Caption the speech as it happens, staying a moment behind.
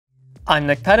I'm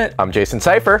Nick Pettit. I'm Jason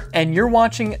Seifer. And you're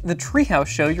watching The Treehouse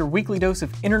Show, your weekly dose of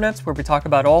internets where we talk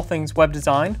about all things web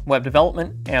design, web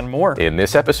development, and more. In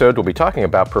this episode, we'll be talking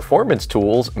about performance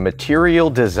tools, material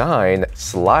design,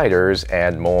 sliders,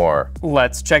 and more.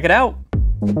 Let's check it out.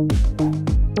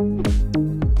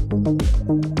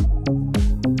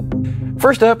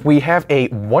 First up, we have a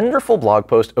wonderful blog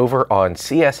post over on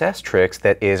CSS-Tricks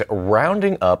that is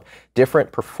rounding up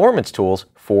different performance tools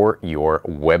for your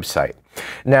website.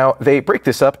 Now, they break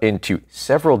this up into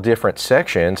several different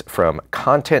sections, from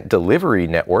content delivery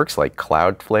networks like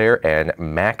Cloudflare and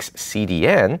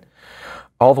MaxCDN,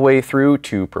 all the way through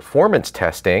to performance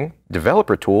testing,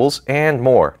 developer tools, and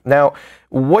more. Now,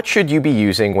 what should you be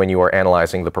using when you are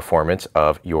analyzing the performance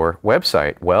of your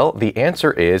website? Well, the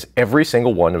answer is every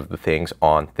single one of the things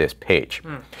on this page.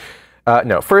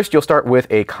 No, first you'll start with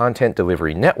a content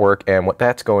delivery network, and what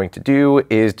that's going to do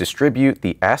is distribute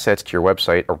the assets to your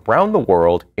website around the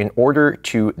world in order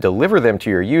to deliver them to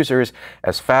your users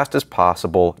as fast as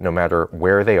possible, no matter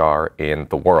where they are in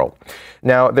the world.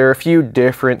 Now, there are a few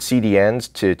different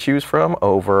CDNs to choose from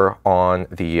over on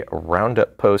the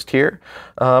roundup post here.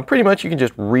 Pretty much you can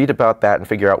just read about that and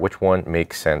figure out which one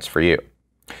makes sense for you.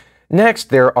 Next,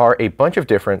 there are a bunch of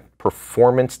different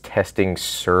performance testing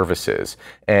services,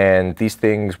 and these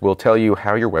things will tell you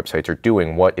how your websites are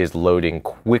doing, what is loading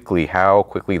quickly, how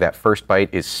quickly that first byte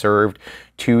is served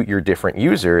to your different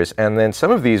users, and then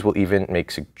some of these will even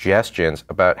make suggestions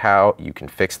about how you can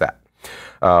fix that.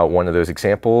 One of those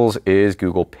examples is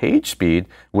Google PageSpeed,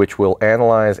 which will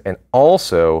analyze and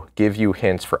also give you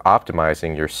hints for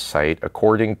optimizing your site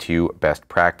according to best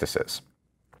practices.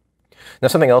 Now,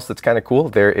 something else that's kind of cool,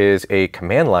 there is a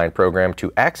command line program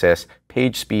to access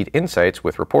PageSpeed insights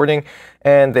with reporting,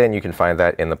 and then you can find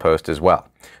that in the post as well.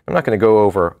 I'm not going to go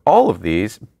over all of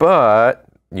these, but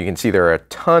you can see there are a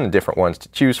ton of different ones to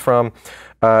choose from.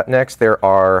 Next, there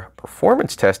are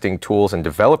performance testing tools and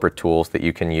developer tools that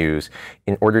you can use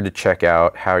in order to check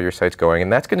out how your site's going,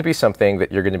 and that's going to be something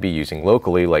that you're going to be using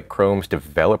locally, like Chrome's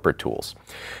developer tools.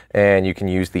 And you can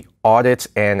use the audits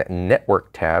and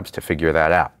network tabs to figure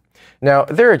that out. Now,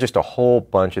 there are just a whole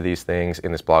bunch of these things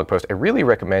in this blog post. I really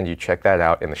recommend you check that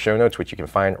out in the show notes, which you can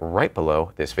find right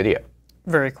below this video.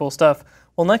 Very cool stuff.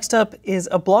 Well, next up is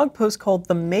a blog post called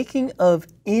The Making of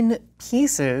In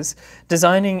Pieces,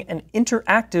 Designing an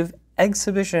Interactive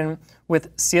Exhibition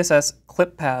with CSS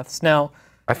Clip Paths. Now,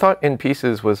 I thought In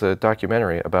Pieces was a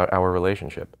documentary about our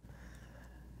relationship.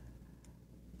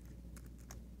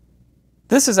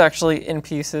 This is actually In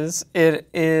Pieces. It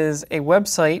is a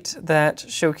website that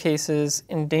showcases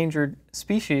endangered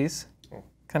species,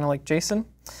 kind of like Jason.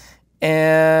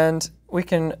 And we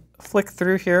can flick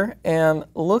through here and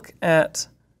look at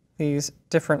these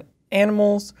different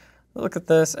animals. Look at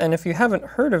this, and if you haven't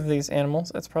heard of these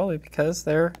animals, it's probably because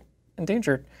they're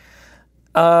endangered.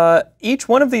 Each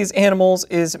one of these animals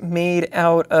is made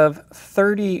out of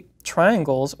 30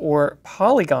 triangles or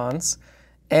polygons.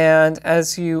 And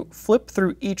as you flip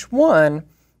through each one,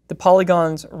 the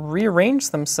polygons rearrange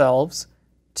themselves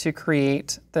to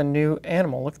create the new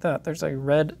animal. Look at that. There's a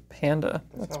red panda.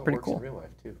 That's pretty cool. In real life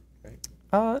too,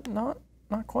 right? Not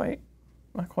quite.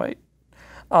 Not quite.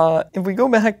 If we go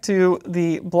back to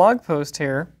the blog post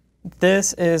here,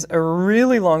 this is a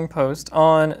really long post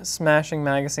on Smashing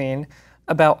Magazine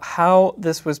about how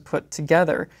this was put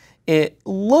together. It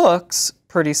looks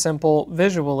pretty simple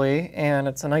visually, and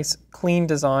it's a nice clean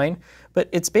design, but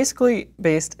it's basically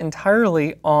based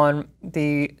entirely on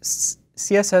the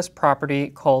CSS property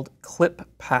called Clip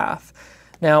Path.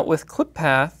 Now, with Clip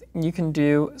Path, you can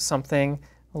do something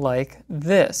like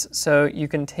this. So you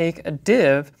can take a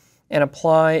div and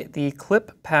apply the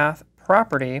Clip Path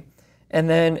property, and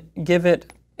then give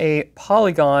it a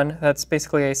polygon that's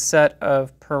basically a set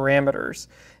of parameters.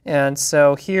 And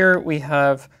so here we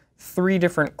have 3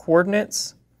 different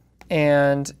coordinates,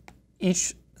 and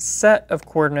each set of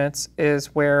coordinates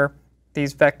is where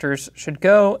these vectors should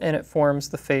go, and it forms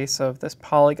the face of this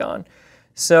polygon.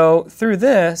 So through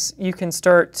this, you can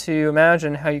start to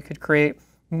imagine how you could create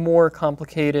more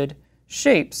complicated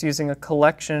shapes using a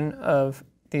collection of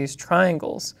these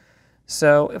triangles.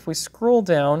 So if we scroll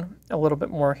down a little bit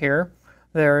more here,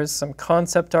 there's some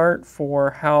concept art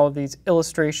for how these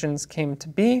illustrations came to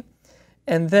be,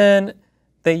 and then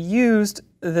they used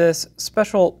this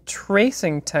special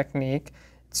tracing technique.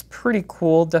 It's pretty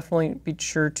cool. Definitely be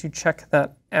sure to check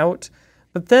that out.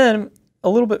 But then a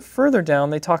little bit further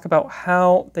down, they talk about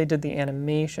how they did the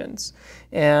animations.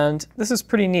 And this is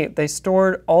pretty neat. They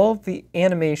stored all of the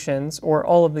animations, or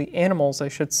all of the animals, I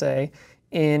should say,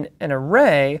 in an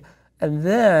array, and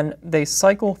then they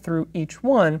cycle through each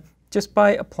one just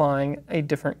by applying a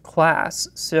different class.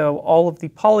 So all of the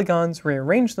polygons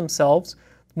rearrange themselves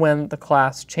when the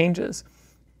class changes.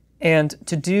 And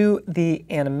to do the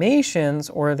animations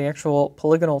or the actual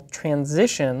polygonal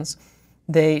transitions,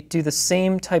 they do the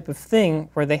same type of thing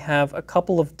where they have a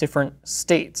couple of different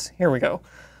states. Here we go.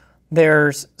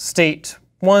 There's state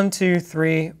 1, 2,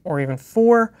 3, or even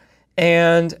 4.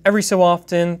 And every so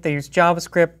often, they use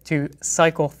JavaScript to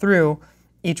cycle through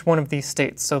each one of these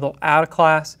states. So they'll add a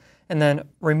class and then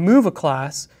remove a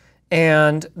class.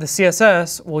 And the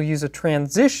CSS will use a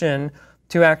transition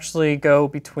to actually go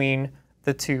between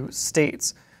the two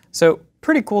states. So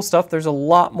pretty cool stuff. There's a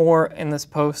lot more in this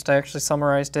post. I actually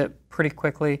summarized it pretty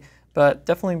quickly, but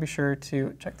definitely be sure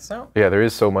to check this out. Yeah, there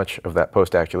is so much of that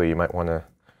post, actually. You might want to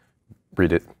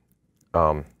read it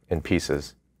in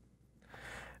pieces.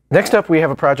 Next up, we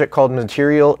have a project called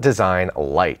Material Design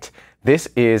Lite. This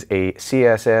is a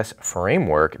CSS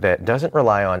framework that doesn't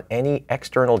rely on any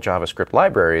external JavaScript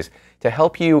libraries to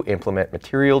help you implement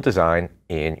material design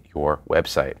in your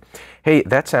website. Hey,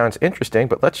 that sounds interesting,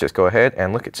 but let's just go ahead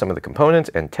and look at some of the components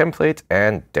and templates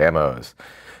and demos.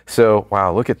 So,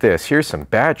 wow, look at this. Here's some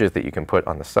badges that you can put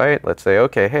on the site. Let's say,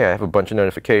 okay, hey, I have a bunch of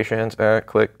notifications.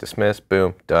 Click, dismiss,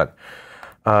 boom, done.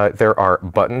 There are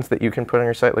buttons that you can put on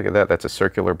your site. Look at that. That's a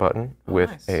circular button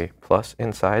with a plus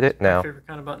inside it. Now, my favorite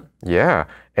kind of button. Yeah,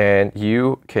 and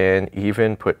you can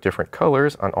even put different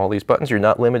colors on all these buttons. You're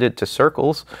not limited to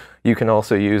circles. You can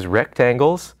also use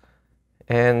rectangles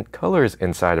and colors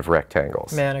inside of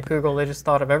rectangles. Man, at Google, they just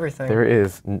thought of everything. There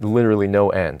is literally no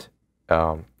end,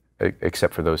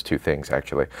 except for those two things,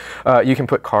 actually. You can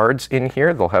put cards in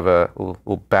here. They'll have a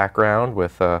little background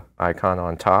with an icon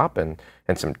on top and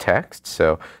some text.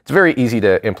 So it's very easy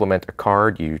to implement a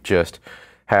card. You just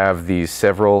have these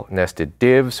several nested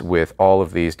divs with all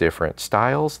of these different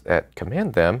styles that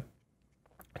command them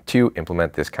to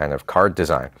implement this kind of card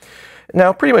design.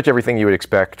 Now, pretty much everything you would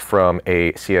expect from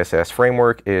a CSS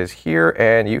framework is here,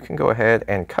 and you can go ahead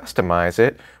and customize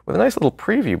it with a nice little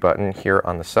preview button here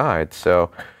on the side.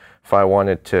 So if I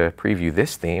wanted to preview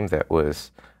this theme that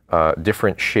was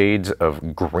different shades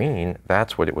of green,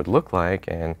 that's what it would look like.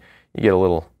 And you get a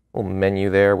little menu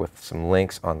there with some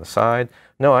links on the side.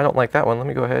 No, I don't like that one. Let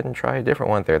me go ahead and try a different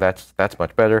one there. That's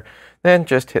much better. Then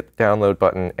just hit the download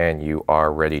button and you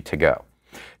are ready to go.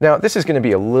 Now, this is going to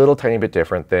be a little tiny bit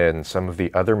different than some of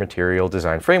the other material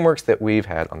design frameworks that we've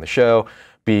had on the show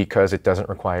because it doesn't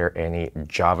require any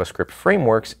JavaScript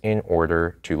frameworks in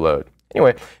order to load.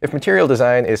 Anyway, if material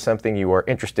design is something you are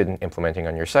interested in implementing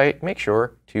on your site, make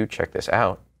sure to check this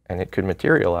out, and it could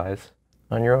materialize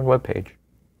on your own web page.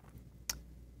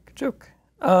 Good joke.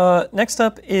 Next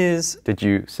up is... Did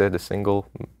you said a single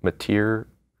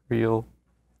material?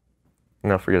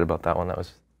 No, forget about that one. That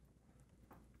was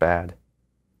bad.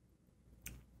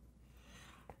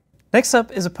 Next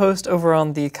up is a post over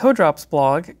on the Codrops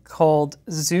blog called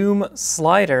Zoom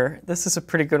Slider. This is a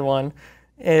pretty good one.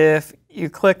 If you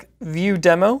click View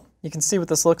Demo, you can see what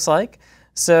this looks like.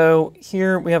 So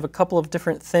here we have a couple of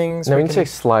different things. Now, when you say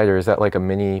slider, is that like a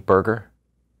mini burger?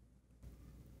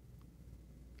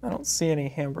 I don't see any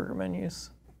hamburger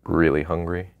menus. Really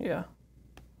hungry. Yeah.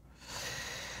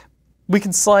 We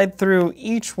can slide through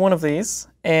each one of these,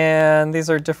 and these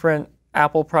are different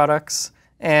Apple products.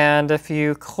 And if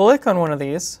you click on one of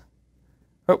these,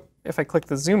 if I click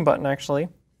the zoom button actually,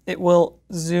 it will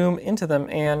zoom into them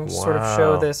and sort of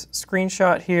show this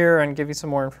screenshot here and give you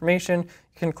some more information.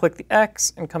 You can click the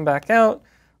X and come back out.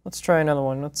 Let's try another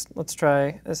one. Let's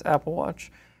try this Apple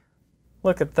Watch.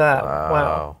 Look at that.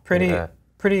 Wow.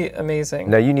 Pretty amazing.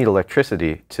 Now you need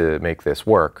electricity to make this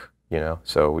work, you know.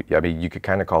 So I mean, you could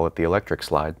kind of call it the electric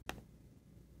slide.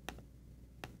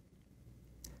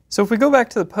 So if we go back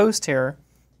to the post here,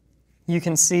 you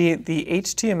can see the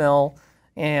HTML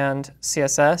and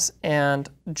CSS and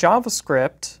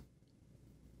JavaScript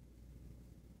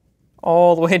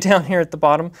all the way down here at the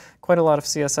bottom. Quite a lot of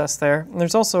CSS there. And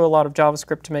there's also a lot of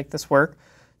JavaScript to make this work.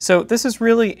 So this is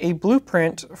really a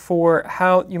blueprint for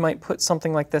how you might put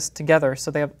something like this together.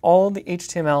 So they have all the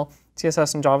HTML,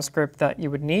 CSS, and JavaScript that you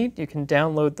would need. You can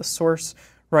download the source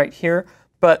right here.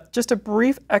 But just a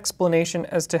brief explanation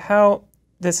as to how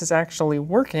this is actually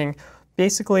working.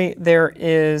 Basically, there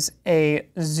is a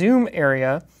zoom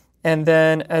area, and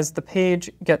then as the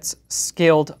page gets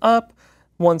scaled up,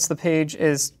 once the page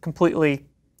is completely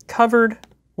covered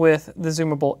with the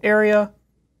zoomable area,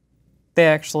 they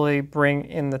actually bring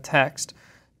in the text.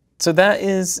 So that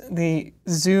is the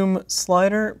zoom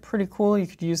slider. Pretty cool. You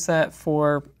could use that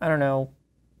for, I don't know,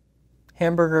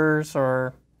 hamburgers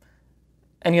or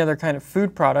any other kind of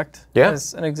food product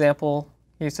as an example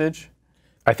usage.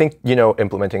 I think, you know,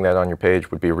 implementing that on your page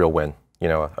would be a real win, you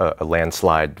know, a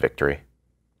landslide victory.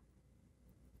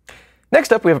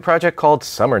 Next up, we have a project called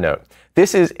Summernote.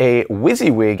 This is a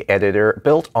WYSIWYG editor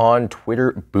built on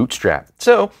Twitter Bootstrap.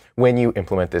 So when you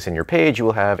implement this in your page, you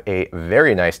will have a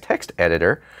very nice text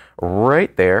editor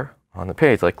right there on the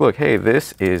page. Like, look, hey,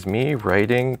 this is me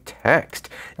writing text.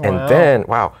 Wow. And then,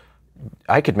 wow,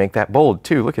 I could make that bold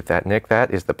too. Look at that, Nick. That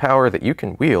is the power that you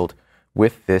can wield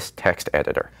with this text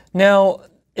editor. Now,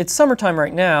 it's summertime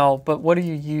right now, but what do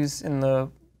you use in the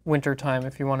winter time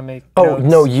if you want to make notes?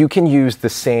 No, you can use the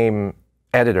same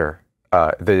editor.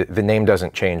 The name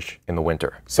doesn't change in the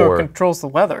winter. So it controls the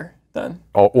weather then?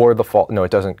 Or the fall. No,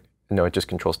 it doesn't. No, it just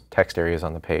controls text areas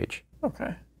on the page.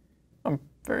 Okay. I'm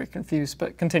very confused,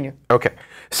 but continue. Okay.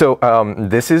 So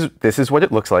this is what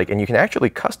it looks like, and you can actually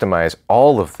customize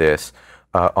all of this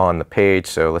on the page.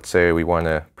 So let's say we want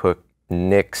to put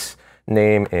Nick's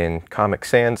name in Comic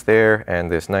Sans there, and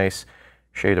this nice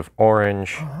shade of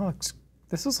orange. Oh,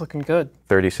 this is looking good.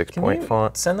 36-point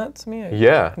font. Send that to me?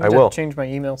 Yeah, I will. Change my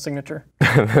email signature.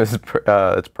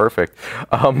 That's perfect.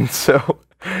 So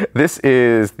this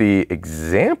is the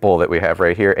example that we have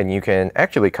right here, and you can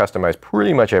actually customize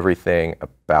pretty much everything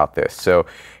about this. So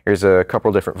here's a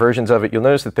couple different versions of it. You'll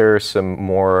notice that there are some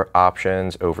more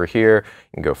options over here.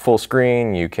 You can go full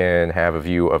screen. You can have a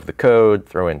view of the code,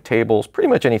 throw in tables, pretty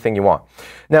much anything you want.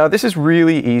 Now, this is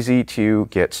really easy to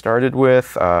get started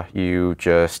with. You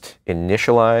just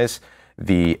initialize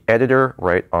the editor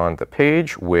right on the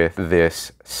page with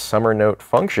this Summernote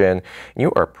function, and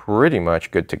you are pretty much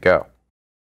good to go.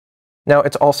 Now,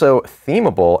 it's also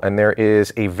themable, and there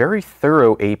is a very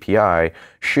thorough API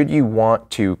should you want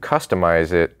to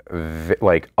customize it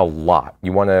like a lot.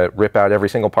 You want to rip out every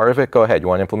single part of it? Go ahead. You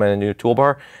want to implement a new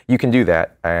toolbar? You can do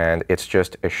that, and it's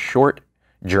just a short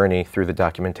journey through the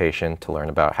documentation to learn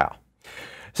about how.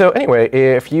 So anyway,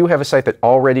 if you have a site that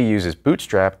already uses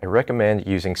Bootstrap, I recommend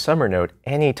using Summernote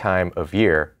any time of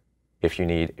year if you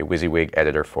need a WYSIWYG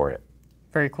editor for it.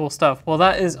 Very cool stuff. Well,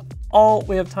 that is all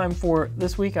we have time for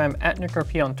this week. I'm at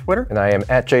NickRP on Twitter. And I am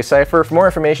at Jason Seifer. For more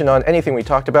information on anything we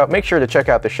talked about, make sure to check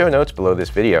out the show notes below this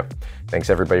video. Thanks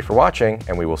everybody for watching,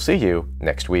 and we will see you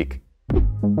next week.